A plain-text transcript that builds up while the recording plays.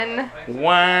One.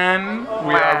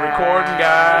 We are recording,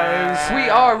 guys. We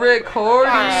are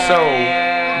recording. So,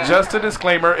 just a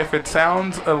disclaimer, if it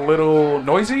sounds a little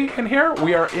noisy in here,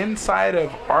 we are inside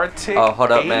of Arctic hold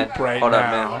up, Ape man. right Hold now.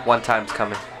 up, man. One time's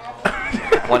coming.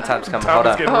 One time's coming. Hold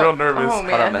Tommy's up. getting real nervous. Oh,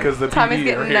 man. Hold on, man. Because the Tommy's PD are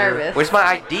getting here. nervous. Where's my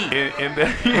ID?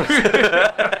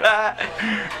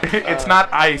 It's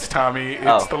not ICE, Tommy.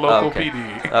 It's the local okay.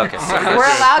 PD. Okay. We're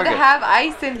allowed to have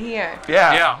ice in here.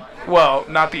 Yeah. Well,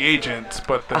 not the agents,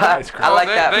 but the ice cream. I like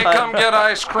that. They pun. come get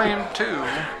ice cream too.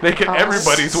 They can.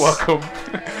 Everybody's welcome.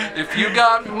 If you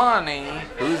got money,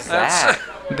 Who's that's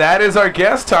that? That is our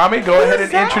guest, Tommy. Go ahead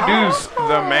and that? introduce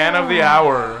the man of the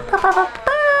hour.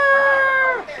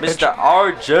 Mr.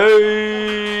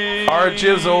 RJ. Our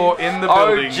Jizzle in the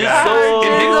building. Jizzle.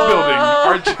 In his building.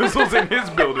 Our Jizzle's in his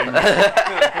building.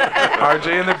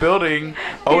 RJ in the building.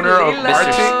 Owner of Mr.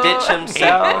 Arctic, Stitch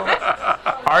himself.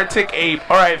 Arctic Ape.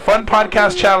 All right, fun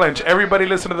podcast challenge. Everybody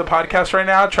listen to the podcast right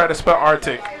now. Try to spell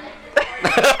Arctic.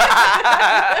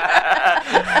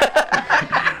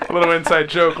 A little inside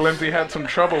joke. Lindsay had some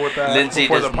trouble with that Lindsay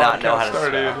before does the not know podcast how to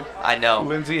started. spell. I know.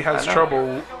 Lindsay has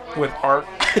trouble with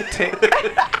Arctic.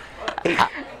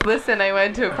 Listen, I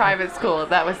went to a private school.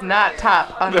 That was not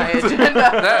top on my agenda.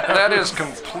 that is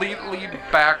completely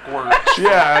backwards.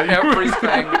 Yeah.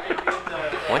 Everything.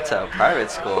 Went to a private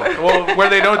school. Well, where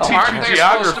they don't teach Aren't you they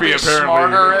geography, supposed to be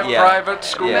smarter apparently. at Yeah. private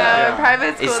school? No, Yeah. in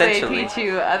private school they Essentially. teach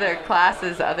you other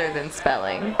classes other than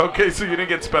spelling. Okay, so you didn't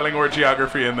get spelling or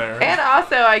geography in there. And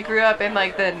also, I grew up in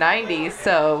like the 90s,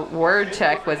 so word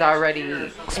check was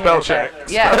already... Spell check.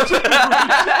 Yeah.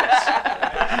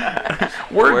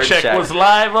 Word check was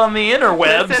live on the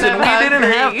interwebs, Listen, and we I'm didn't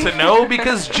have hungry. to know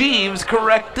because Jeeves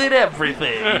corrected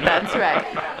everything. That's right.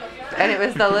 And it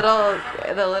was the little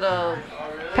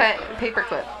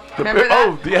paperclip. Remember that?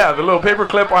 Oh, yeah, the little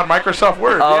paperclip on Microsoft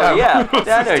Word. Oh, yeah. Windows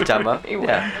Yeah, I know what you're system. talking about.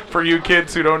 Yeah. For you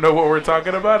kids who don't know what we're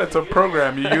talking about, it's a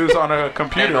program you use on a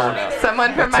computer.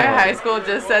 Someone from my high school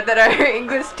just said that our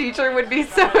English teacher would be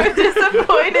so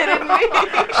disappointed in me.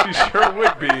 She sure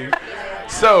would be.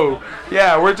 So,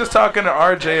 yeah, we're just talking to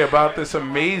RJ about this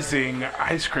amazing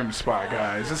ice cream spot,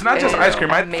 guys. It's not just ice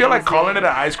cream. I feel like calling it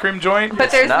an ice cream joint.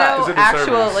 But there's not. Is no it a actual,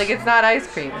 service? like, it's not ice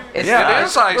cream. It's Yeah. It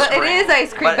is ice well, cream. it is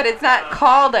ice cream, but it's not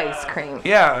called ice cream.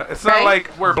 Yeah, it's not Right?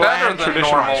 like We're bland better than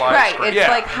traditional normal ice cream. ice Right, cream. it's Yeah.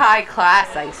 like high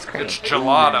class ice cream. It's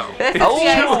gelato, This is Oh. the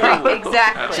ice cream,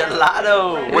 exactly.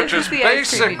 Gelato. which This is is the ice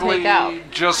cream you basically take out.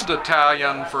 just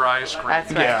Italian for ice cream.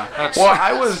 That's right. Yeah. That's- Well,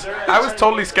 I was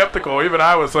totally skeptical. Even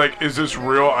I was like, "Is this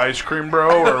real ice cream, bro?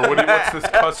 Or what's this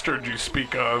custard you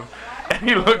speak of?" And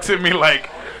he looks at me like,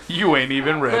 "You ain't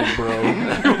even ready, bro.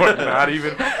 You are not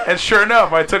even." And sure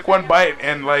enough, I took one bite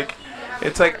and like,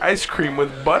 it's like ice cream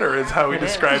with butter is how he It is.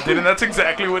 described it, and that's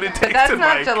exactly what it But tasted that's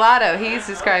not like. gelato. He's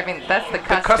describing, that's the The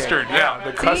custard. custard, yeah,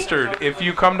 the See? custard. If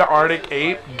you come to Arctic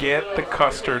Ape, get the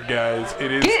custard, guys.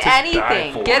 It is Get to die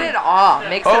anything. for. Get it all.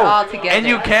 Mix it all together. and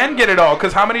you can get it all,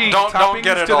 because how many Don't toppings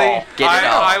get it do they? all. Get it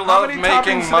all. I How love many toppings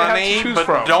making do they have to money, choose but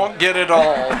from? don't get it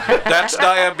all. That's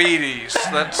diabetes.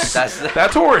 That's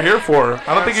That's what we're here for.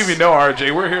 I don't think if you know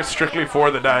RJ, we're here strictly for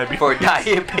the diabetes. For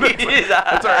diabetes.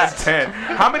 That's our intent.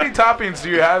 How many toppings do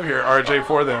you have here, RJ,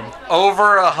 for them?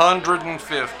 over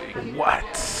 150.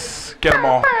 What? Get them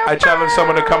all. I challenge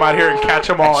someone to come out here and catch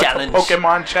them all. Challenge. It's a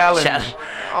Pokemon challenge. Challenge.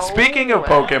 Speaking of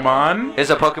Pokemon, There's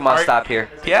a Pokemon stop here.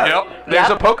 yeah, Yep. there's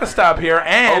Yep. a Pokestop here,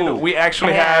 and Oh. we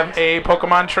actually And- have a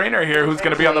Pokemon trainer here who's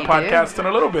going to be on the We do. podcast in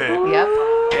a little bit. Yep.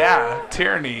 Yeah,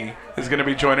 Tierney is going to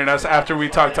be joining us after we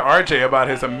talk to RJ about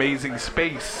his amazing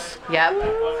space. Yep.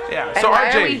 Yeah, And so why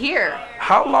RJ, are we here?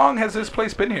 how long has this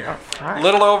place been here?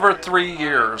 Little over 3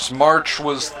 years. March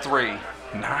was 3.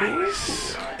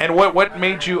 Nice. And what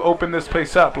made you open this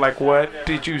place up? Like, what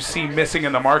did you see missing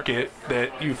in the market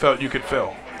that you felt you could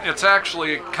fill? It's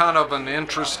actually kind of an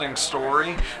interesting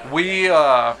story. We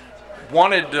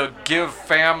wanted to give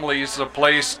families a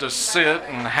place to sit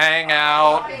and hang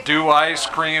out, do ice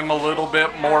cream a little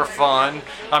bit more fun.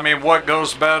 I mean, what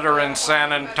goes better in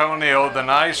San Antonio than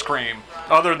ice cream?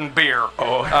 Other than beer.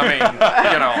 Oh. I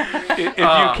mean, you know. If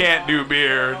you can't do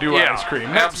beer, do Yeah, ice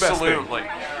cream. That's the best thing. absolutely.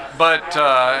 But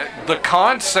the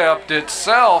concept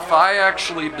itself, I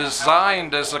actually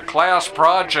designed as a class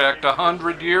project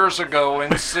 100 years ago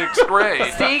in 6th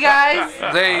grade. See, guys?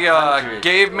 They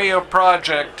gave me a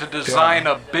project to design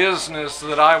a business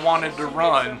that I wanted to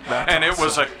run, That's and it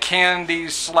was a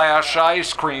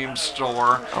candy/ice cream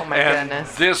store. Oh, my and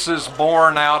goodness. this is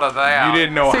born out of that. You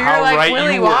didn't know So how you're like right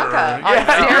Willy you Wonka were. on Yeah,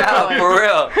 steroids. For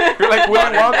real. you're like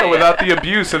Willy Wonka without the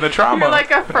abuse and the trauma. You're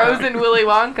like a frozen Willy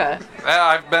Wonka.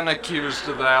 I've been accused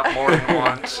of that more than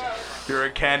once. You're a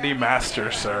candy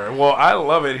master, sir. Well, I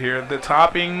love it here. The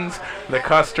toppings, the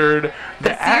custard,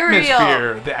 the cereal.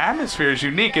 atmosphere. The atmosphere is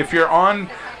unique. If you're on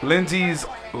Lindsay's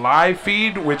live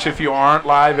feed, which if you aren't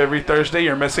live every Thursday,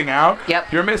 you're missing out.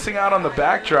 Yep. You're missing out on the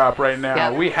backdrop right now.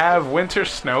 Yep. We have winter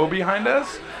snow behind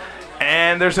us,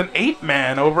 and there's an ape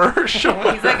man over her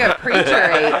shoulder. He's like a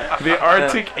preacher ape. The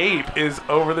Arctic ape is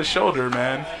over the shoulder,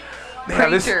 man. Yeah,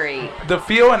 Preacher ape. the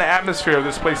feel and atmosphere of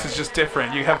this place is just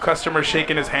different. You have customers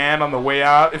shaking his hand on the way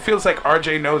out. It feels like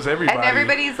RJ knows everybody. And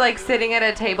everybody's like sitting at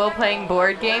a table playing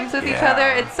board games with each Yeah. other.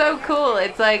 It's so cool.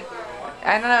 It's like,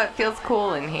 I don't know, it feels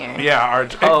cool in here. Yeah,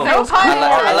 RJ. Oh, So fun.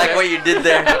 I like what you did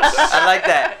there. I like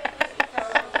that.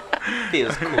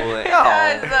 Feels cool. It Oh.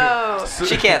 does, though. So-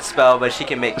 She can't spell, but she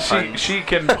can make puns. she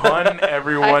can pun I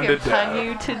everyone can to pun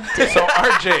death. you to death. So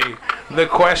RJ, the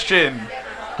question: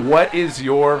 what is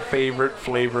your favorite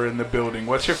flavor in the building?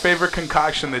 What's your favorite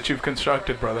concoction that you've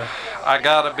constructed, brother? I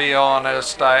gotta be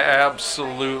honest, I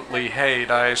absolutely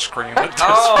hate ice cream at this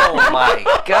Oh my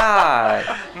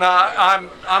god. Now,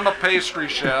 I'm a pastry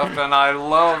chef and I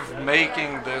love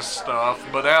making this stuff,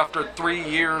 but after 3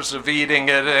 years of eating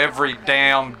it every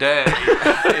damn day,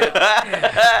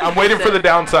 I'm waiting for the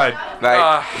downside.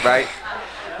 Right, right.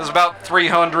 it was about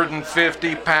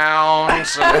 350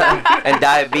 pounds. And, And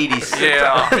diabetes.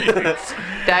 yeah, had to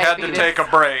Diabetes. take a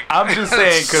break. I'm just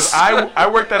saying, because I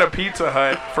worked at a Pizza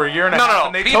Hut for a year and a No, half, no,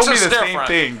 and they told me pizza's the same different.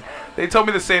 thing. They told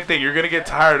me the same thing. You're gonna get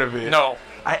tired of it. No.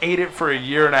 I ate it for a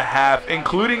year and a half,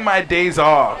 including my days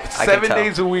off. I can 7 tell.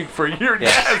 days a week for a year. Yeah,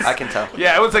 Yes. I can tell.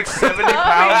 Yeah, it was like 70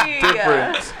 pounds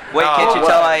difference. Wait, can't you Oh.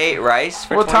 tell I ate rice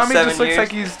for Well, Tommy 27 just looks years?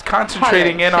 like he's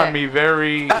concentrating in Shit. on me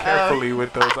very carefully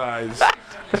with those eyes.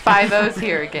 The 5-0's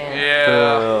here again. Yeah.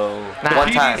 Oh. Nah, One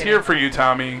PD's time. here for you,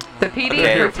 Tommy. The PD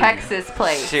Okay. is your Texas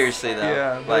place. Seriously though.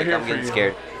 Yeah, they're like here I'm for getting you.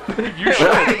 scared. You Why should.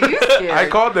 are you scared? I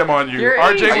called them on you. You're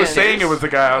RJ was Asian. saying it was the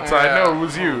guy outside. Yeah. No, it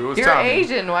was you. It was You're Tommy.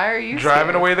 Asian. Why are you Driving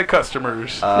scared? away the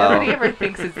customers. Nobody ever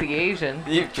thinks it's the Asian.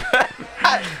 You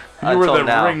you were the until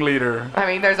now. ringleader. I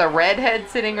mean, there's a redhead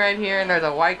sitting right here, and there's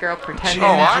a white girl pretending. Oh,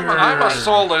 I'm Ginger. a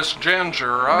soulless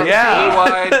ginger. I'm Yeah.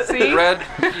 blue-eyed, See? red.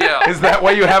 Yeah. Is that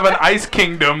why you have an ice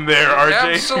kingdom there,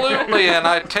 RJ? Absolutely, and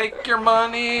I take your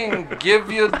money and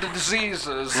give you the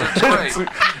diseases. It's great.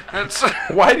 It's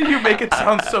Why do you make it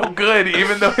sound so good,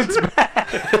 even though it's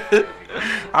bad?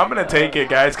 I'm gonna take it,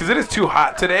 guys, because it is too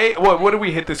hot today. What did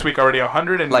we hit this week already?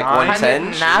 109? Like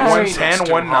 110? 110, It's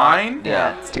too 19?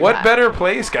 Yeah. It's too What hot. better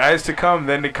place, guys, to come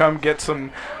than to come get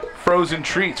some frozen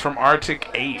treats from Arctic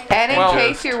Ape? And in Well-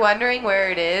 case you're wondering where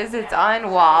it is, it's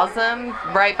on Walsham,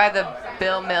 right by the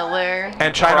Bill Miller.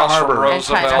 And China Across from Harbor.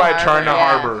 Roosevelt. It's by China yeah,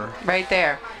 Harbor. right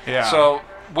there. Yeah. so.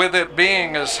 With it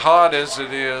being as hot as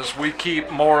it is, we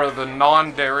keep more of the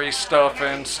non-dairy stuff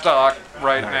in stock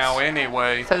right Nice. now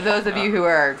anyway. So those of you who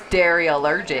are dairy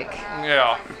allergic,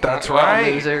 Yeah. That's Well,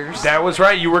 right. losers. That was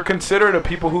right. You were considered a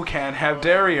people who can't have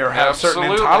dairy or have certain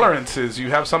Absolutely. intolerances.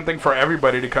 You have something for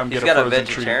everybody to come He's get got a a frozen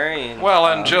treat. vegetarian. Well,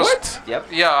 and just What? Yep.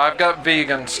 yeah, I've got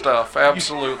vegan stuff.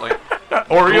 Absolutely.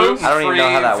 Oreos? I don't even know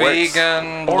how that works.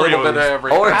 Vegan, a little bit of Oreos.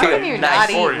 everything. how can you Nice. not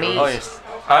eat Oreos. meat? Oh, yes.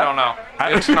 I don't know.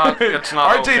 It's not. It's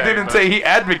not. RJ okay, didn't but say he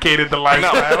advocated the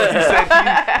lifestyle. He said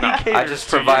he caters I just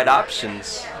to provide you.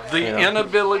 options. the you know.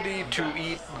 inability to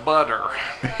eat butter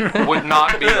would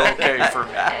not be okay for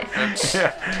me. It's,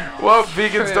 Yeah. Well,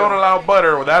 vegans True. don't allow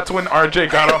butter. Well, that's when RJ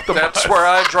got off the that's bus. where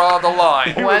I draw the He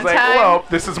line. was One like, time- well,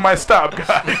 this is my stop,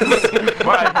 guys.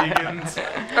 Bye, vegans.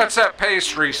 That's that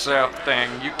pastry chef thing.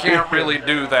 You can't really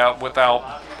do that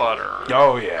without butter.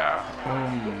 Oh, yeah.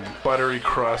 Buttery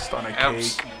crust on a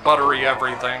It's cake. buttery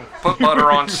everything. Put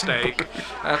butter on steak.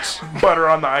 That's Butter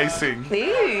on the icing.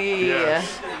 Eee.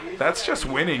 Yes. That's just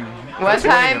winning. One That's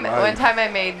winning time, in life. one time I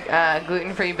made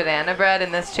gluten-free banana bread,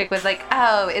 and this chick was like,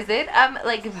 "Oh, is it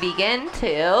like vegan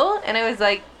too?" And I was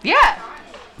like, "Yeah."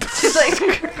 She's like,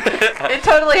 it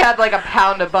totally had like a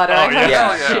pound of butter. Oh, I'm like,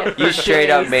 yeah. Yeah. shit. You straight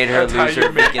up made her That's how lose you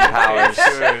her make vegan powers.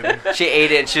 Good. She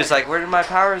ate it and she was like, "Where did my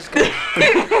powers go?"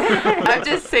 I'm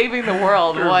just saving the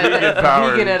world one vegan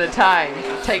powers. vegan at a time,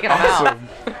 taking them out. Awesome.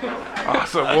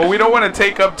 Awesome. Well, we don't want to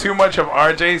take up too much of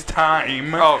RJ's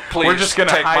time. Oh, please, We're just going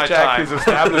to take my hijack time. his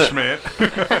establishment.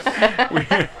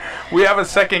 we have a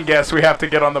second guest we have to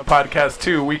get on the podcast,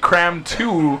 too. We crammed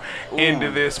two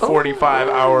into this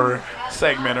 45-hour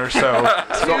segment or so.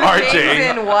 So, Two RJ,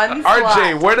 things in one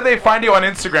RJ, slot. where do they find you on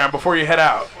Instagram before you head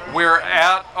out? We're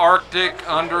at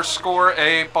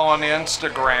Arctic_Ape on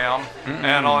Instagram,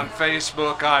 and on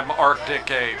Facebook I'm Arctic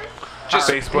Ape. Just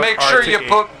Facebook, make sure Arctic you Ape.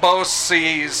 put both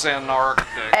C's in Arctic.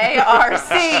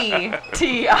 ARCTIC.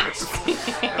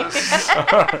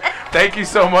 Thank you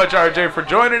so much, RJ, for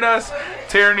joining us.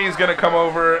 Tierney's gonna come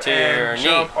over Tierney. and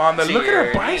jump on the. Look at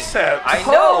her Tierney. biceps. I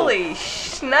know. Holy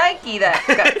shnikey, that's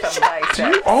got some biceps. Do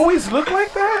you always look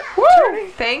like that? Woo!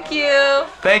 Thank you.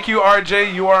 Thank you,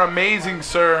 RJ. You are amazing,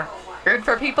 sir. Good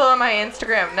for people on my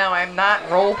Instagram. No, I'm not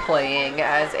role playing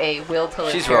as a Will to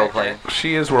Live She's character. role playing.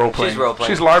 She is role playing. She's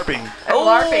role-playing. She's LARPing. I'm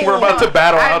LARPing. We're about to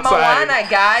battle I'm outside. Moana,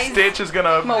 guys. Stitch is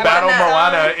gonna Moana. battle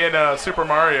Moana in Super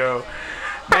Mario.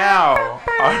 Now,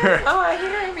 I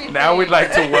hear everything. now we'd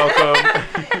like to welcome.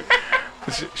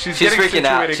 She's getting freaking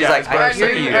out. situated, She's guys, like, by I our hear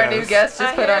second you. Our new guest. guest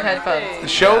just put on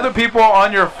headphones. Show the people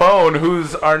on your phone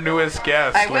who's our newest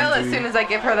guest. I will as Lindsay. soon as I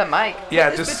give her the mic.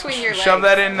 Yeah, This is just between your shove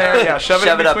legs. that in there. Yeah, shove it in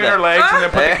Shove it up between her there. legs and then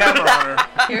put the There. camera on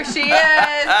her. Here she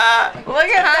is. Look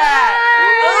at Hey,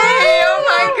 that. oh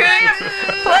my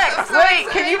goodness. Flex. Wait,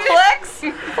 can you flex?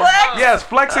 Flex. Yes,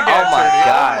 flex again. Oh my Tierney.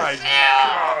 God. Oh my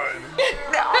God.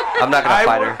 I'm not gonna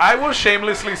fight her. I will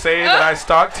shamelessly say that I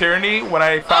stalked Tierney when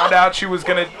I found out she was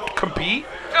gonna compete.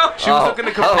 She was looking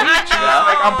to compete. She was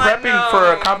like, I'm I prepping know.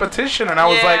 for a competition. And I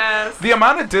was Yes. like, the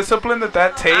amount of discipline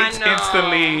that takes know.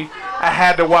 instantly, I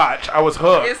had to watch. I was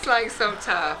hooked. It's like so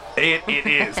tough. It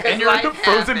is. Because And you're in the life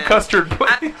frozen happens. custard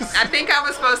place. I think I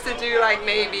was supposed to do like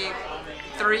maybe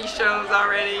 3 shows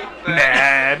already. But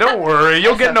Nah, don't worry.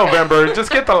 You'll get November.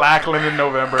 Just get the Lackland in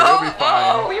November. You'll be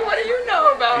fine. Oh, what do you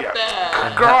know about Yeah.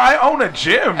 that? Girl, I own a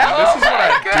gym. This is what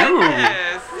I do.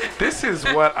 Goodness. This is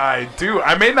what I do.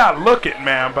 I may not look it,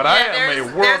 man, but I Yeah, am a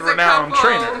there's world-renowned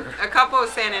trainer. A couple of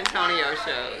San Antonio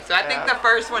shows. So I think the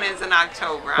first one is in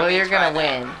October. Well, you're gonna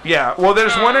win. Yeah, well,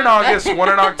 there's one in August, one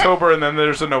in October, and then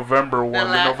there's a November one. The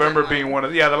Lackland November one. being one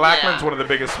of the Lackland's Yeah. one of the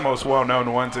biggest, most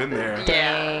well-known ones in there.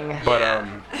 Dang. But Yeah.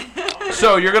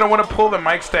 so you're gonna want to pull the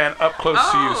mic stand up close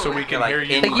to you so we can Like hear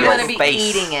you. in Like you your want to be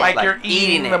face. eating it. Like Like you're eating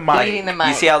eating the it. mic. Eating the mic.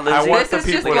 You see how I Lindsay? want This the is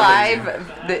just people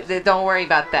to live. Don't worry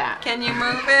about that. Can you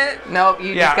move it? Nope,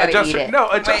 you Yeah, just gotta adjust eat your, it. no,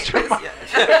 adjust your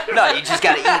mic. No, you just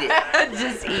gotta eat it.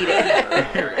 Just eat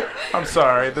it. I'm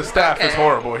sorry, the staff is Okay.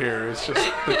 horrible here. It's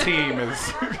just the team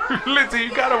is. Lindsay,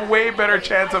 you got a way better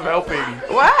chance of helping.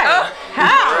 Why?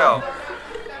 How? Real.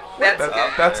 That's That,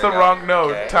 good. that's the wrong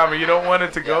note, Tommy. You don't want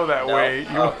it to go that No. way.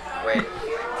 You, Oh, wait.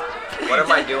 What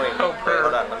am I doing? Wait,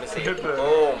 hold on. Let me see. Hit the-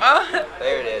 Boom. Oh,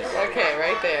 There it is. Okay,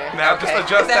 right there. Now okay. just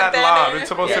adjust Is that that lob. better? It's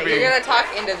supposed Yeah, to be. You're gonna talk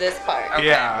into this part.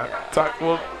 Yeah. Talk.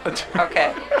 Well.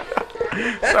 okay.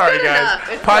 Sorry, good guys. enough.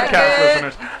 It's Podcast good.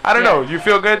 listeners. I don't know. You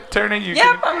feel good, Turner? You Yep,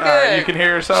 can, I'm good. You can hear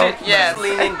yourself. Yes.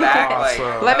 Leaning back. Awesome.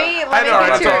 Like, Let me I know.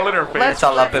 get It's your, all in her face. let's It's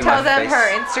all up in tell my them face. her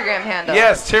Instagram handle.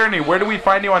 Yes, Tierney. Where do we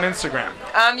find you on Instagram?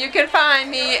 You can find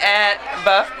me at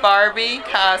Buff Barbie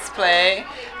Cosplay.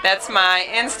 That's my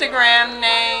Instagram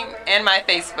name and my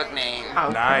Facebook name.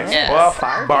 Okay. Nice. Yes. Buff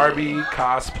Barbie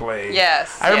cosplay.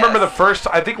 Yes. I remember yes.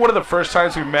 I think one of the first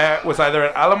times we met was either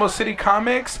at Alamo City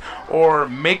Comics or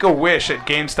Make-A-Wish at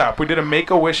GameStop. We did a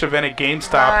Make-A-Wish event at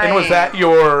GameStop. And was Right. that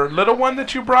your little one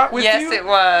that you brought with Yes, you? it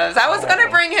was. I was gonna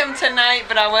bring him tonight,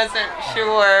 but I wasn't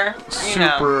sure. You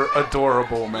know. Super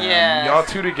adorable, man. Yes. Y'all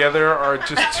two together are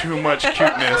just too much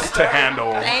cuteness to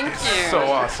handle. Thank It's you. so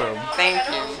awesome. Thank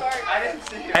you.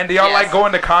 And do y'all Yes. like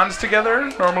going to cons together?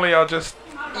 Normally y'all just...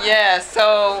 Yeah,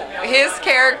 so his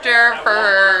character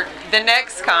for the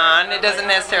next con, it doesn't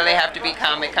necessarily have to be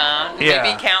Comic Con. Yeah.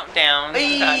 Maybe Countdown.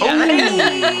 Oh,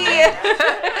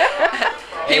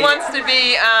 He wants to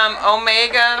be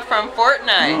Omega from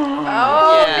Fortnite.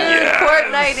 oh Yeah. dude, Yes.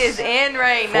 Fortnite is in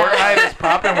right now. Fortnite is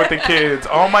popping with the kids.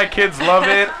 All my kids love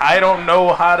it. I don't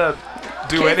know how to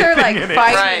do Kids anything are like in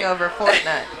fighting Right. over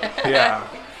Fortnite. it. Yeah.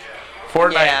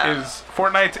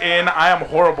 Fortnite's in. I am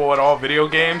horrible at all video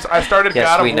games. I started Yes,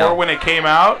 God we of know. War when it came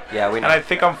out. Yeah, we know. And I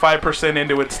think I'm 5%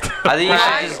 into it still. I think you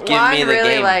should just give Juan me the really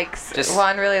game. likes Just-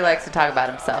 Juan really likes to talk about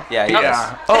himself. Yeah, he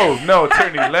Yeah. Oh no,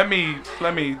 Tierney, let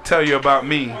me tell you about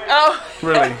me. Oh,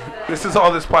 Really, this is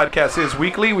all this podcast is.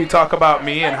 Weekly, we talk about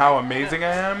me and how amazing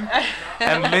I am,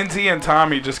 and Lindsay and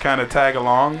Tommy just kind of tag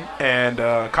along and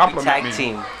compliment me. Tag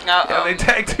team. Yeah, they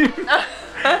tag team.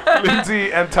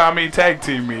 Lindsay and Tommy tag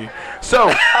team me. So,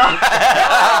 Like Tierney,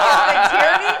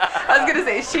 I was gonna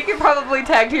say she could probably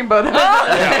tag team both of us.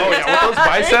 yeah, with those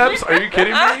biceps, are you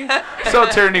kidding me? So,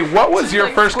 Tierney, what was your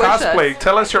like first squish us. cosplay?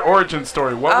 Tell us your origin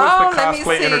story. What was the let me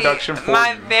cosplay see. introduction for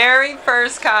My you? very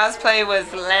first cosplay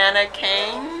was Lana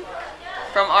Kane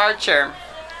from Archer.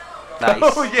 Nice.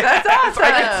 Oh yeah, That's awesome.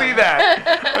 I can see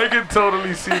that. I can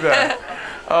totally see that.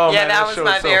 Oh Yeah, man, that was show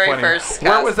my is so very funny. first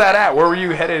Where was that at? Where were you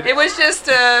headed? It was just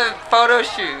a photo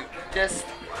shoot. Just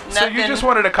So nothing. you just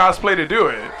wanted a cosplay to do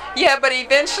it? Yeah, but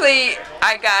eventually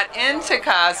I got into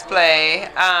cosplay.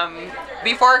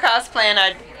 Before cosplaying,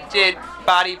 I did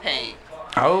body paint.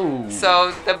 Oh.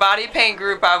 So the body paint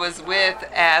group I was with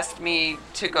asked me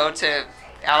to go to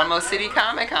Alamo City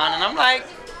Comic Con, and I'm like,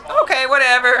 okay,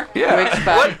 whatever. Yeah. Which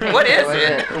body What is was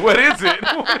it? What is it?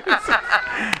 What is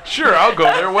it? Sure, I'll go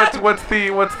there. What's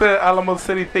the Alamo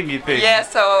City thingy thing? Yeah,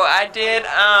 so I did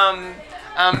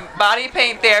body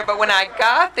paint there, but when I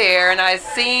got there and I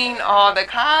seen all the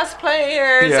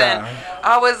cosplayers, Yeah. and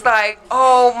I was like,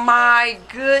 oh my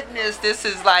goodness, this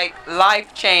is like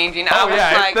life changing. I Oh, was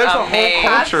yeah, like there's a whole amazed.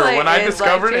 culture. Cosplay When I is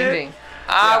discovered it- life-changing.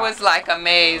 I was like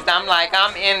amazed. I'm like,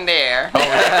 I'm in there.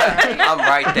 I'm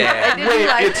right there. Did Wait, you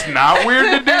like? it's not weird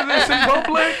to do this in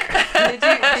public?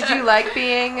 Did you like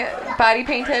being body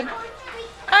painted?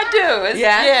 I do. It's,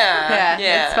 yeah.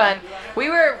 It's fun. We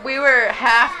were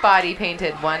half body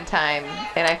painted one time,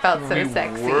 and I felt so We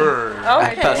sexy. were.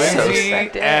 Okay. felt so Lindsay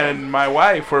sexy. and my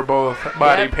wife were both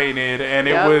body Yep. painted, and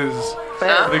it Yep. was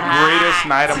But the greatest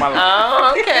night of my life.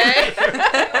 Oh,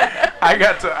 okay. I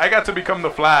got to become the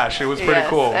Flash. It was pretty Yes,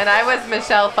 cool. And I was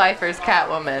Michelle Pfeiffer's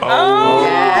Catwoman. Oh.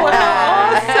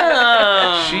 Yeah.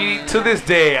 Awesome. She, to this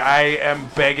day, I am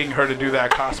begging her to do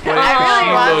that cosplay. I really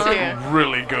she want looked to.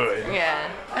 really good. Yeah.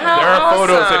 There are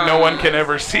photos that no Awesome. one can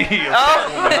ever see.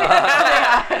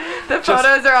 Oh. The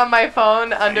photos are on my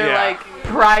phone under Yeah. like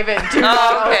private. Do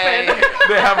not Okay. open.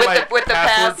 They have With the- like with the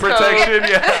password passcode. protection.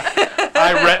 Yeah.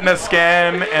 I retina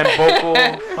scan and vocal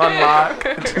unlock.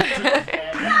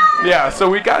 Yeah, so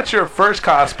we got your first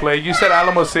cosplay. You said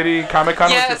Alamo City Comic Con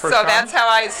was your Yes, first so con? that's how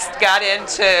I got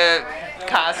into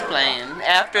cosplaying.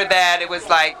 After that, it was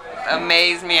like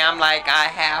amazed me. I'm like, I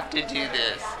have to do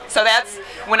this. So that's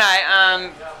when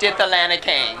I did the Lana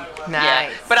King. Nice. Yeah.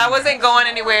 But I wasn't going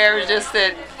anywhere. It was just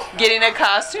that getting a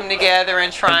costume together and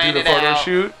And trying do the it photo out.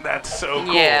 shoot. That's so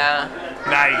cool. Yeah.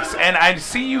 Nice. And I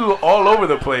see you all over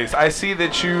the place. I see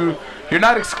that you're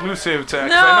not exclusive to.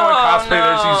 'Cause I know in cosplay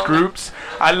there's No. these groups.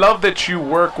 I love that you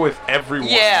work with everyone.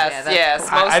 Yes, Yeah, that's yes,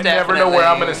 cool. most I never know where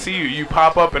I'm definitely. gonna see you. You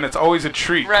pop up and it's always a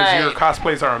treat because Right. your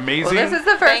cosplays are Well, amazing. this is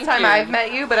the first Thank time you. I've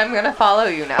met you, but I'm gonna follow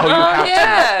you now. Oh, you have Oh to.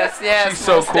 yes, yes. She's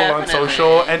so most cool on definitely.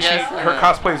 social, and Yes, her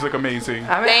cosplays look amazing.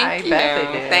 I Thank you.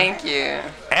 bet they do. Thank you.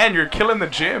 And you're killing the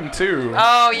gym too.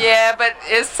 Oh yeah, but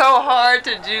it's so hard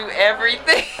to do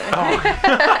everything.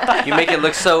 You make it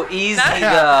look so easy,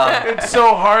 Yeah. though. It's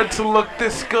so hard to look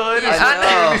this good. Yeah,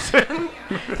 I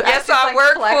Yes, Just, I like,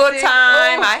 work flexing. full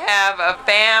time. Oh. I have a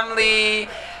family,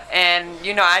 and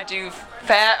I do.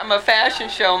 I'm a fashion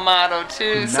show model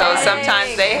too, so Nice.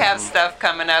 sometimes they have stuff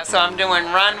coming up. So I'm doing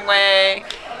runway,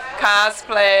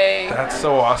 cosplay. That's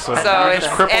so awesome. So you're it's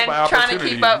just crippled and by trying opportunity.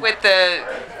 to keep up with the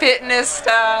fitness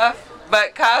stuff.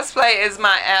 But cosplay is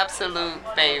my absolute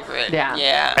favorite. Yeah.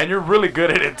 Yeah. And you're really good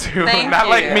at it too. Thank Not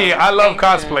like you. me. I love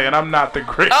Thank cosplay, you. and I'm not the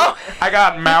greatest. Oh. I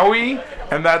got Maui,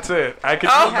 and that's it. I can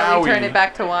Oh. do Can Maui. we turn it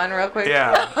back to one real quick?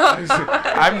 Yeah.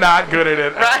 I'm not good at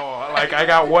it at Right. all. Like, I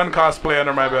got one cosplay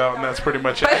under my belt, and that's pretty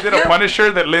much it. I But did a you're-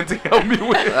 Punisher that Lindsay helped me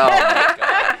with. Oh my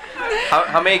god.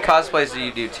 How many cosplays do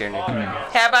you do, Tierney?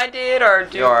 Have I did or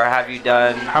do? Or have you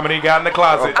done? How many you got in the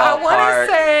closet? Oh. I want ballpark?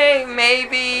 to say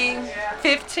maybe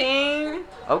 15,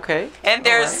 Okay. and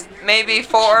there's maybe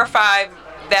 4 or 5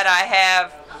 that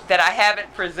I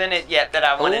haven't presented yet that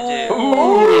I want to do.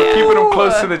 Ooh, keeping them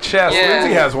close to the chest. Yeah.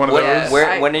 Lindsay has one of When, those.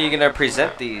 when are you gonna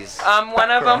present these?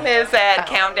 One of them is at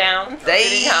Countdown.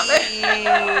 City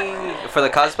Comic. For the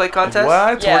cosplay contest?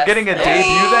 What? We're Yes. getting a debut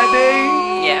that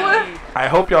day? Yeah. I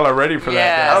hope y'all are ready for Yeah.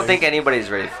 that. I don't guys. think anybody's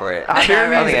ready for it. I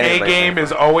Tierney's don't think A anybody's game ready.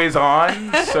 is always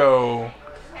on, so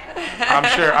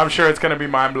I'm sure it's gonna be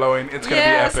mind blowing. It's gonna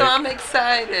Yeah, be epic. so I'm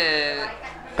excited.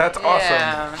 That's awesome.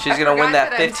 Yeah. She's gonna win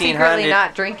that I'm secretly 1500.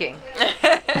 not drinking.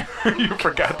 You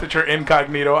forgot that you're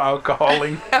incognito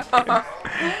alcoholing.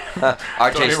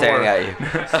 RJ even staring worry. at you.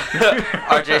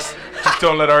 RJ's. Just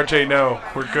don't let RJ know.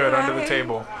 We're good under the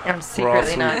table. I'm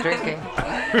secretly sweet. not drinking.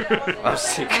 I'm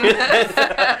sick.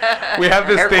 We have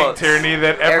this Air thing, quotes. Tierney,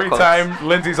 that Air every quotes. time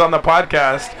Lindsay's on the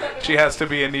podcast, she has to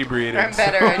be inebriated. I'm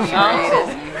better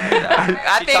inebriated.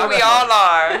 I She think we talks all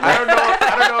are. I don't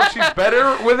know if she's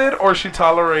better with it or she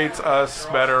tolerates us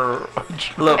better. A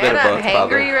little bit And of I'm both, hangry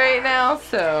probably. right now,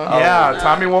 so. Yeah,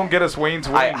 Tommy won't get us Wayne's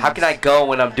wings. How can I go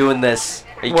when I'm doing this?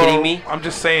 Are you Well, kidding me? I'm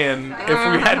just saying, if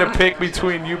we had to pick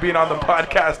between you being on the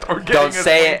podcast or getting Don't us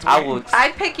say Wayne's it. I wings, will.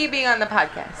 I'd pick you being on the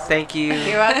podcast. Thank you.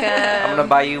 You're welcome. I'm gonna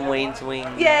buy you Wayne's wings.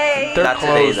 Yay! They're Not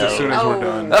today, closed as though. soon as we're Oh.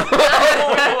 done.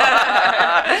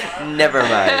 Never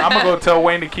mind. I'm gonna go tell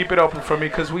Wayne to keep it open for me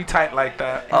because we tight like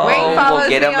that. Oh, Wayne follows we'll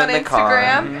get me him on in the car.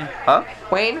 Instagram. Huh?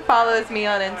 Wayne follows me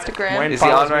on Instagram. Wayne Is he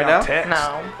follows on me right now? text.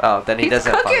 No. Oh, then he He's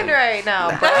doesn't cooking follow. right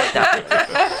now, bro.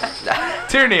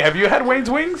 Tierney, have you had Wayne's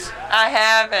wings? I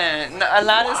haven't. A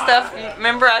lot of stuff.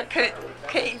 Remember, I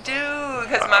can't do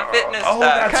because my fitness Oh,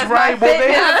 stuff. that's right. Well,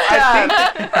 they have.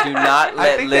 I think. Do not I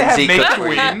let think they have Lindsay cook naked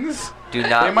for you. wings. Do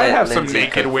not They might let have some Lindsay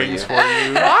naked cook wings for for you.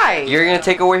 you. Why? You're gonna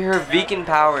take away her vegan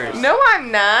powers. No,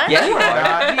 I'm not. Yeah, you are.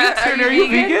 Are you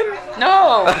vegan?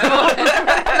 No. Look,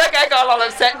 I got all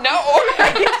upset. No.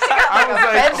 I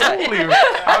was like, holy.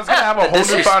 I was gonna have a whole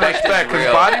The newfound disrespect is respect because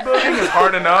real. bodybuilding is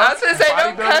hard enough. I was gonna say,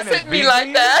 don't Bodybuilding cuss is at me like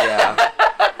vegan? that. Yeah.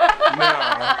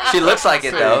 No. She looks like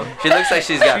it though. She looks like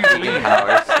she's got She's vegan lean.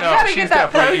 powers. No, gotta she's get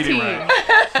that definitely eating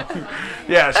protein. right.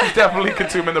 Yeah, she's definitely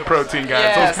consuming the protein, guys.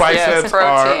 Yes, Those biceps yes,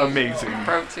 are protein. amazing.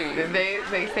 Protein.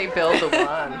 They say build the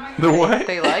one. The what?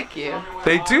 They like you.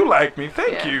 They do like me.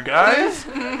 Thank Yeah. you, guys.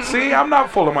 See, I'm not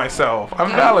full of myself. I'm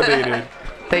validated.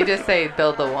 They just say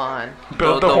build the one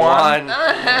Build the one.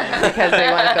 because they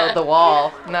want to build the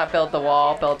wall, not build the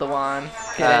wall, build the one.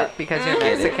 Get it? Because you're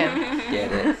Get it. Mexican.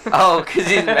 Get it? Oh, cause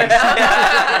he's Mexican.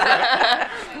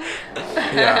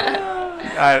 Yeah.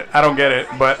 I don't get it,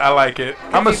 but I like it.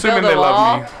 I'm You assuming build they a love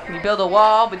wall, me. You build a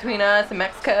wall between us and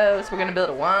Mexico, so we're gonna build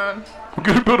a one. We're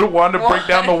gonna build a wand to break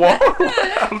down the wall.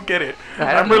 I don't get it. I don't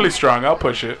I'm know. really strong. I'll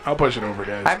push it. I'll push it over,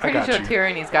 guys. I'm pretty I got sure you.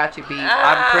 Tyranny's got you beat.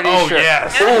 I'm pretty Oh sure.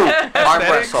 yes. Ooh, arm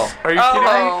Aesthetics? wrestle. Are you kidding me?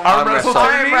 Oh. Arm wrestle.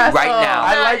 wrestle. Tyranny? Arm Right now.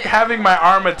 I like having my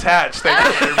arm attached. Thank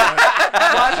you very much.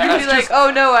 Watch me be like, oh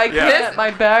no, I Yeah. can't.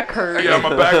 My back hurts. Yeah,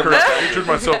 my back hurts. I injured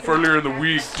myself earlier in the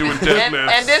week doing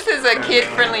deadlifts. And this is a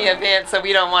kid-friendly event, so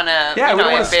we don't want to, Yeah, we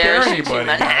don't want to scare embarrass you too anybody.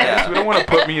 much. Guys. We don't want to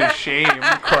put me in shame,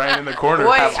 crying in the corner.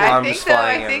 Boy, Have I arms think though.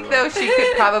 flying I think everywhere. though she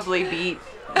could probably beat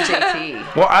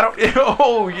JT. Well, I don't.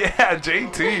 Oh yeah,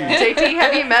 JT. JT,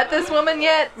 have you met this woman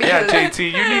yet? Yeah, Because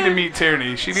JT, you need to meet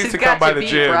Tierney. She needs She's to come got by you the beat,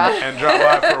 gym bruh. and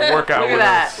drop by for a workout Look at with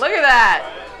that. us. Look at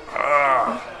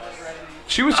that.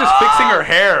 She was just fixing her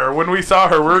hair when we saw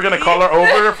her. We were gonna call her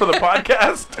over for the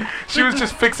podcast. She was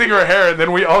just fixing her hair, and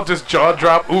then we all just jaw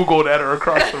drop oogled at her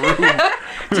across the room.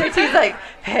 JT's like,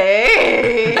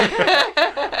 hey.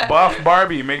 Buff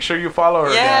Barbie, make sure you follow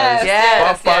her, Yes, guys. Yes.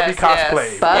 Buff Barbie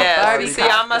cosplay. Buff Yes. Barbie See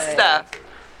all my cosplay. stuff.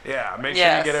 Yeah, make sure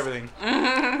Yes. you get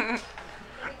everything.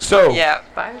 So, Yeah.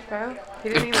 Bye, bro. He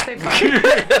didn't even say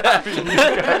bye.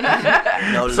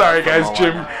 No love sorry for guys, Moana.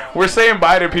 Jim. We're saying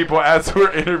bye to people as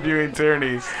we're interviewing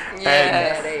Tierney.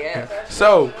 Yes.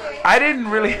 So, I didn't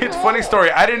really, it's a funny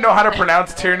story. I didn't know how to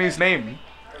pronounce Tierney's name.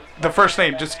 The first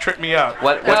name just tripped me up.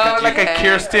 What Oh, did Like you? a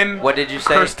Kirsten. What did you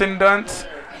say? Kirsten Dunst.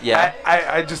 Yeah.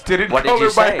 I just didn't What call did you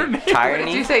her by say? her name. Did you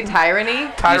Tyranny. say tyranny?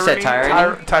 You said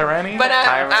tyranny? Tyranny? But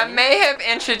I Tyranny? may have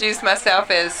introduced myself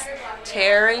as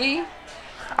Terry,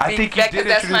 I think you because did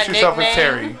that's introduce my yourself as nickname.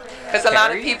 Terry. because a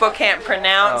lot of Terry? people can't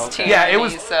pronounce Oh, okay. Tyranny. Yeah, it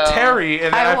was so. Terry,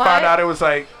 and then I I found what? out it was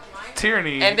like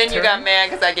Tierney. And then you Terry? got mad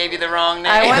because I gave you the wrong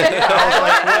name. I wanted to say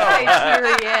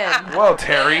well. Tyrion. Well,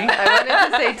 Terry. I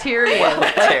wanted to say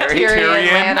Tyrion. Terry.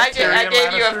 Tyrion. Lannister. I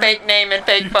gave you a Lannister? fake name and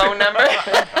fake phone number.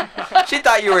 She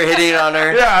thought you were hitting on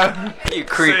her. Yeah. You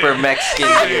creeper Say- Mexican.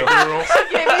 Say, You. girl.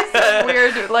 Gave me some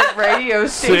weird like radio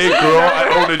Say, station. girl, I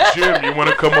own a gym. You want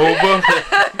to come over?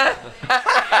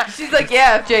 She's like,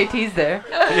 yeah, if JT's there.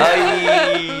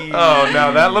 Ay. Oh,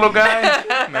 no, that little guy?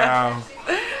 No.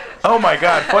 Oh, my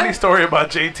God. Funny story about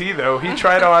JT, though. He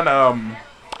tried on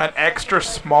an extra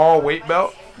small weight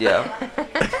belt, Yeah.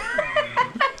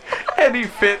 and he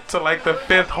fit to, like, the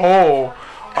 5th hole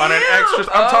on an extra...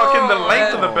 I'm talking the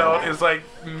length of the belt is, like,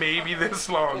 maybe this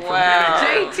long. from Wow.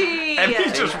 hitting it. JT. And he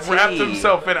just JT. wrapped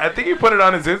himself in. I think he put it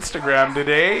on his Instagram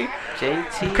today.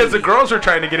 JT. Because the girls were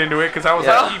trying to get into it, because I was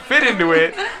Yeah. like, he fit into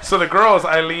it. So the girls,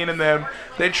 Eileen and them,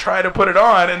 they try to put it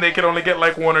on, and they can only get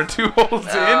like 1 or 2 holes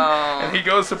in. Oh. And he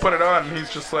goes to put it on, and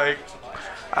he's just like,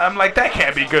 I'm like, that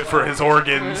can't be good for his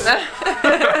organs.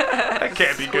 That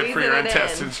can't be good for your Squeezing it in.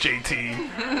 intestines,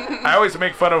 JT. I always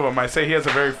make fun of him. I say he has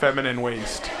a very feminine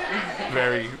waist.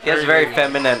 Very. He has very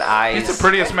feminine eyes. He's the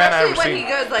prettiest man I've Especially ever when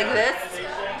seen. he goes like this.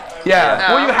 Yeah,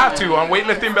 No. well, you have to. On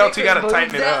weightlifting belts, you gotta Boobs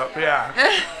tighten it up. up.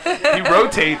 Yeah. He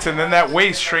rotates, and then that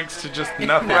waist shrinks to just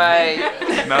nothing. Right.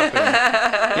 Nothing.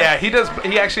 Yeah, he does.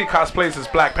 He actually cosplays as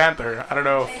Black Panther. I don't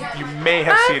know if you may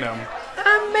have seen him.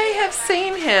 I may have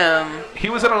seen him. He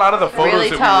was in a lot of the photos Really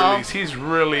that tall. we released. He's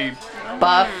really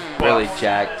Buff. really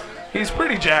jacked. He's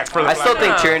pretty jacked for the I Black still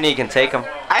think Panther. Tyranny can take him.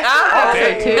 I Ah. still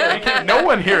think so Hey, too. you can't- no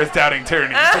one here is doubting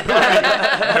Tierney.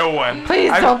 No one. Please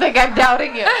I've- don't think I'm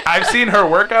doubting you. I've seen her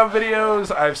workout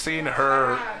videos. I've seen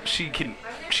her. She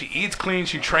eats clean.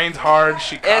 She trains hard.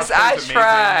 She Yes, cosplays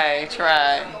I amazing.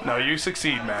 try. No, you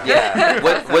succeed, man. Yeah.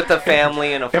 with a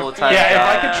family and a full time. Yeah,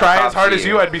 if I could try as hard as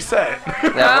you, I'd be set.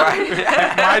 Yeah, right.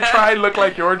 If my try looked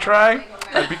like your try,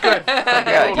 I'd be good.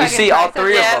 Yeah, you Talking see all triceps?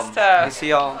 three Yes, of them. You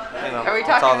see all. you know. Are we it's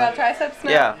all talking that. about triceps now?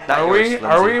 Yeah. not Are yours, we?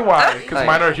 Are Lindsay. we? Why? Because Like-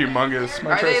 mine are humongous.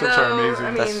 My Are they triceps are though? amazing.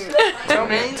 I mean, Tell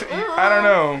me. I don't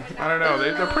know. I don't know.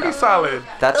 They're pretty solid.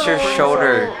 That's your Oh,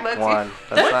 shoulder let's- one.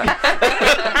 That's not.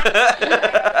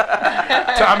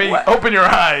 Tommy, open your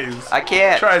eyes. I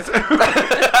can't. Triceps.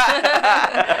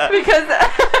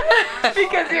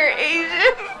 because you're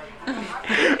Asian.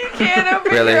 You can't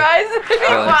open Really? your eyes any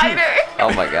Really? wider.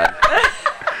 Oh my god.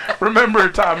 Remember,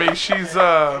 Tommy, she's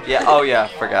Yeah. Oh yeah.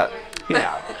 Forgot.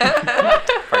 yeah.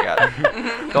 Forgot.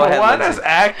 Go ahead, Moana's Lindsay.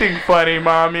 acting funny,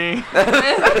 mommy.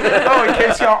 Oh, in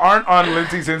case y'all aren't on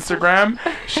Lindsay's Instagram,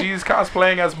 she's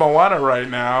cosplaying as Moana right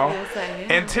now. Yes, I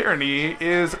am. And Tyranny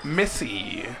is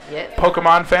Missy. Yep.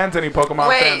 Pokemon fans? Any Pokemon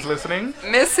Wait. fans listening?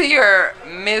 Missy or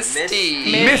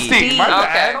Misty? Misty, my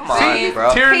Okay. bad. Come on, See,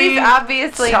 bro. Tyranny, He's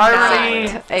obviously Tyranny,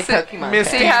 not a Pokemon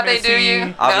Misty, See how they do Missy.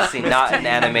 you? Obviously not an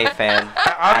anime fan.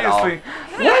 Obviously.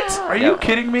 What? Are you Yep.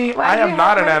 kidding me? Why I do am you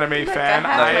not have an her- anime look, fan. I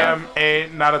have I her. am a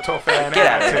Naruto fan. Get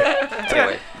out of That's here. it.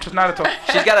 Anyway, Just Naruto.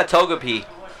 she's got a Togepi.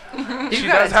 She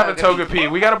got does have a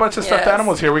Togepi. We got a bunch of stuffed Yes.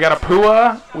 animals here. We got a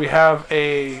Pua. We have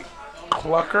a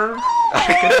Clucker.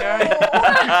 Chicken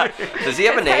guy. Does he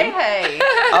have a name? Hey.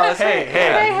 Oh, it's Hey,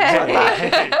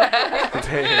 hey. It's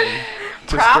hey, hey.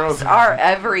 Just Props girls- are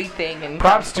everything in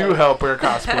Props do cosplay. help your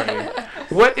cosplay.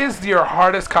 What is your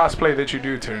hardest cosplay that you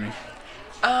do, Tierney?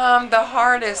 The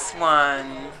hardest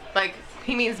one. Like,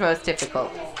 he means most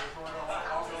difficult.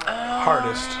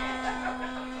 Hardest.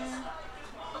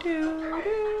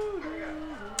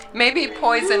 Maybe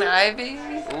Poison Ivy.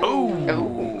 Ooh.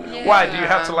 Ooh. Why do you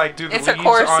have to like do the It's a leaves on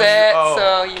you? corset, Oh.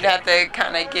 so you'd have to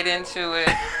kind of get into it.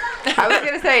 I was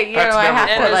gonna say, you That's know, I never have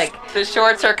And to the, like. the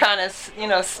shorts are kind of,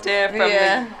 stiff from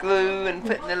Yeah. the glue and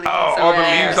putting the leaves Oh, on all the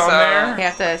there. leaves on so- there? You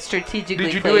have to strategically.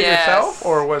 Did you do place it Yes. yourself,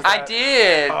 or was I that?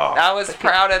 did. Oh. I was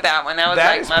proud of that one. That was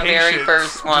That like is my very patience,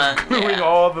 first one. Just gluing Yeah.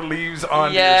 all the leaves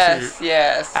on your Yes, suit.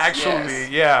 yes. Actually,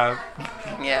 yeah.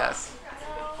 Yes.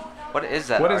 What is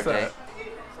that? What is RJ? that?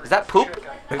 Is that poop?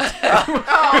 RJ just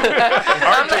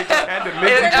handed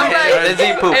Lindsay I'm poop, like- guys.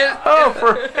 Lindsay poop. Oh,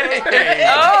 for hey.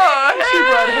 Oh, She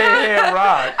brought hey and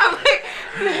rock. I'm like,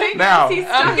 Now. he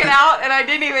stuck it out, and I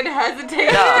didn't even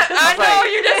hesitate. No, I it's know,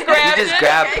 like- you just grabbed You just it.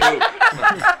 grabbed poop.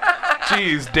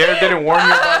 Jeez, Dare didn't warn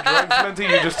you about drugs, Lindsay.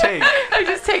 You just take. I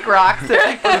just take rocks.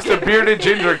 Just a bearded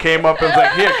ginger came up and was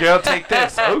like, "Here, girl, take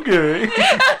this." Okay.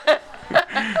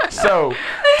 So,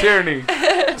 Tierney,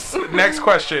 next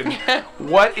question.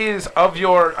 What is, of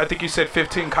your, I think you said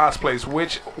 15 cosplays,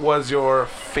 which was your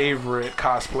favorite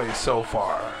cosplay so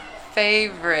far?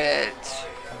 Favorite.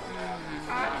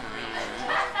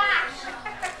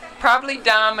 Probably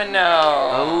Domino.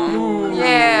 Oh.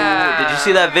 Yeah. Did you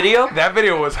see that video? That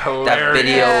video was hilarious.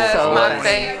 video Yes, So my funny.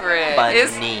 favorite.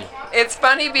 Funny. It's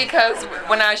funny because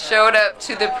when I showed up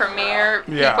to the premiere,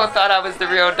 Yeah. people thought I was the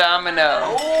real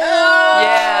Domino. Oh,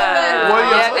 Yeah, Well,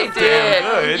 you yeah, look they damn did.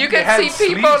 good. You You could had see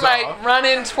people sleeves like off.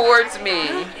 running towards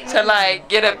me to like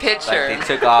get a picture. Like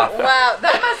they took off. Wow,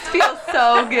 that must feel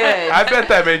so good. I bet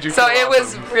that made you So feel it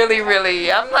was awesome. really,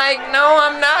 really. I'm like, no,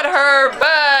 I'm not her,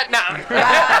 but no.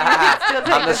 Still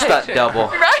take I'm the stunt picture. double.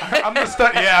 Right? I'm the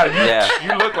stunt. Yeah, Yeah.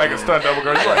 you look like a stunt double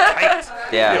girl. You're like tight.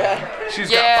 Yeah.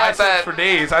 She's Yeah, got biceps but- for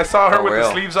days. I saw her For with real.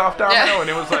 the sleeves off Domino, Yeah. and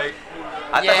it was like,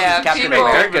 I thought Yeah, it was Captain people-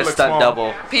 America's David stunt looks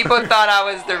double. People thought I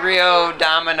was the real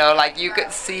Domino. Like you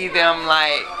could see them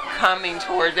like coming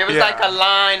towards. There was Yeah. like a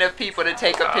line of people to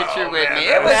take a picture with man, me.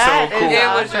 that It was is so That cool. is It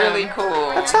was awesome. really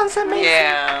cool. That sounds amazing.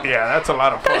 Yeah. yeah, that's a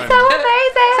lot of fun. So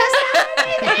amazing.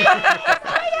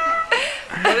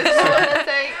 What did you want to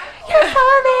say? You're so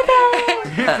amazing.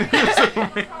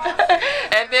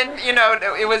 And then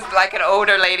it was like an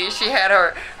older lady. She had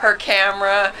her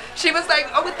camera. She was like,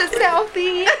 oh, with the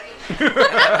selfie.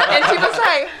 And she was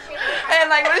like,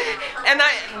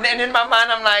 and in my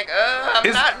mind I'm like, I'm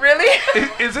Is- not really.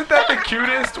 Isn't that the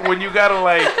cutest when you gotta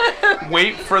like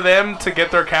wait for them to get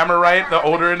their camera right? The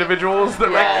older individuals, they're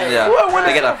like, Yeah. "Whoa, what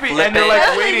They is gotta selfie?" flip and you're it. like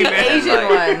Especially waiting the there. Asian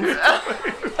Like-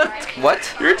 ones.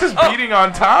 What? You're just beating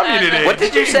on Tommy today. What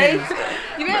did you say?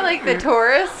 You know, like the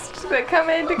tourists that come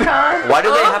into con. Why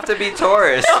do they have to be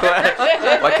tourists?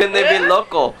 Why couldn't they be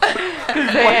local?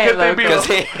 Why could they be Because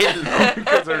they ain't local.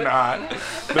 Because they're not.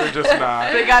 They're just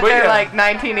not. They got But their yeah. like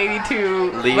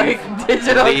 1982 Leave- like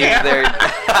digital Leave camera. their.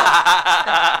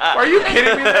 Are you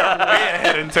kidding me? They're way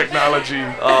ahead in technology.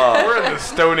 Oh. We're in the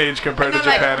Stone Age compared to And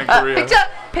they're Japan and like, Korea.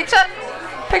 Picture.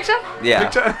 Picture? Yeah.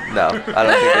 Picture? No, I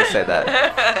don't think they say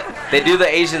that. They do the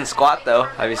Asian squat though.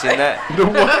 Have you seen that? The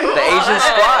what? The Asian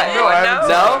squat. No, I haven't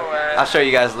seen No? I'll show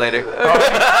you guys later.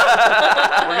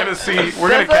 We're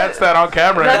gonna catch that on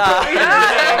camera.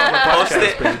 Post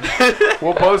it.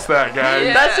 We'll post that,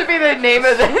 guys. That should be the name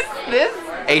of this.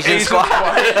 Asian Asian squat.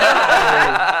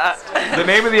 The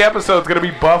name of the episode is gonna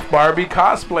be Buff Barbie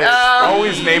Cosplay. It's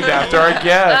always named after our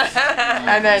guest.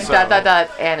 And then So-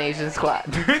 and Asian squat.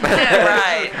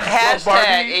 Right. Hashtag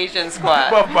Barbie- Asian squat.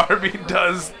 Buff Barbie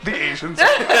does the Asian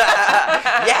squat.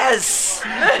 Yes.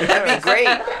 That'd be great.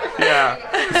 Yeah.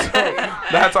 So,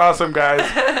 that's awesome, guys.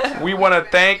 We want to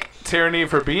thank Tierney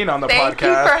for being on the Thank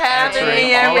podcast. you for having answering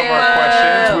me, all of our everyone.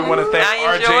 questions. We want to thank I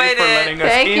RJ enjoyed for it. letting us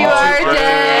Thank you, into RJ. it.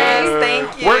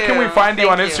 Thank you. Where can we find you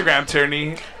on Thank you. Instagram,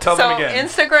 Tierney? Tell So them again.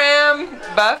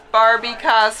 Instagram, Buff Barbie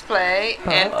Cosplay,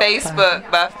 and Facebook,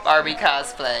 Buff Barbie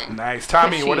Cosplay. Nice.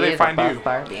 Tommy, where do they find you?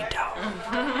 Barbie.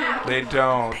 They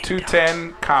don't.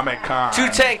 210 Comic Con.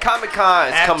 210 Comic Con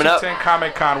is At coming up. 210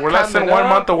 Comic Con. We're less than Coming 1 up.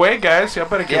 month away, guys. Y'all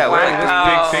better get Yeah, ready. wow.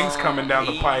 There's big things coming down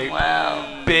the pipe. Wow.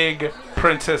 Big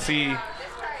princessy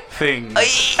things. I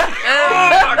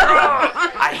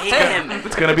hate him.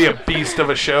 It's gonna be a beast of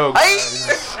a show,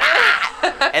 guys.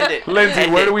 End it. Lindsay,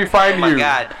 End where it. do we find Oh you? my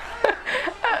God.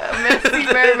 Messy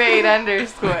Mermaid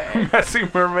underscore. Messy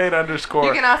Mermaid underscore.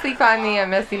 You can also find me at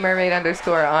Messy Mermaid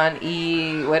underscore on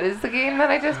what is the game that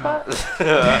I just bought?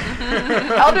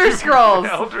 Elder Scrolls.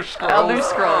 Elder Scrolls. Elder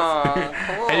Scrolls. Oh,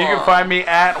 cool. And you can find me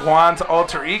at Juan's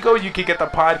Alter Ego. You can get the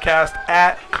podcast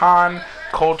at Con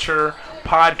Culture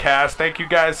Podcast. Thank you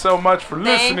guys so much for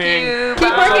Thank listening. you. Keep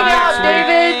Bye. working out,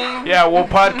 David. Yeah, we'll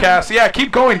podcast. Yeah,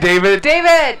 keep going, David.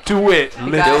 David. Do it. got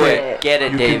Live Do it. it. Get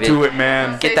it, You David. can do it,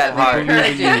 man. Get that heart.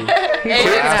 Believe in you.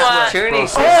 Asian Last squat. rest, Tyranny.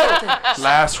 bro.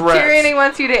 Last rest. Tyranny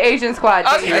wants you to Asian squat.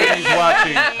 Okay. David. Tyranny's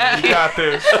watching. You got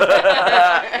this.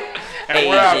 And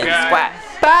we're out, Asian guys. squat.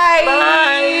 Bye.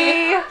 Bye.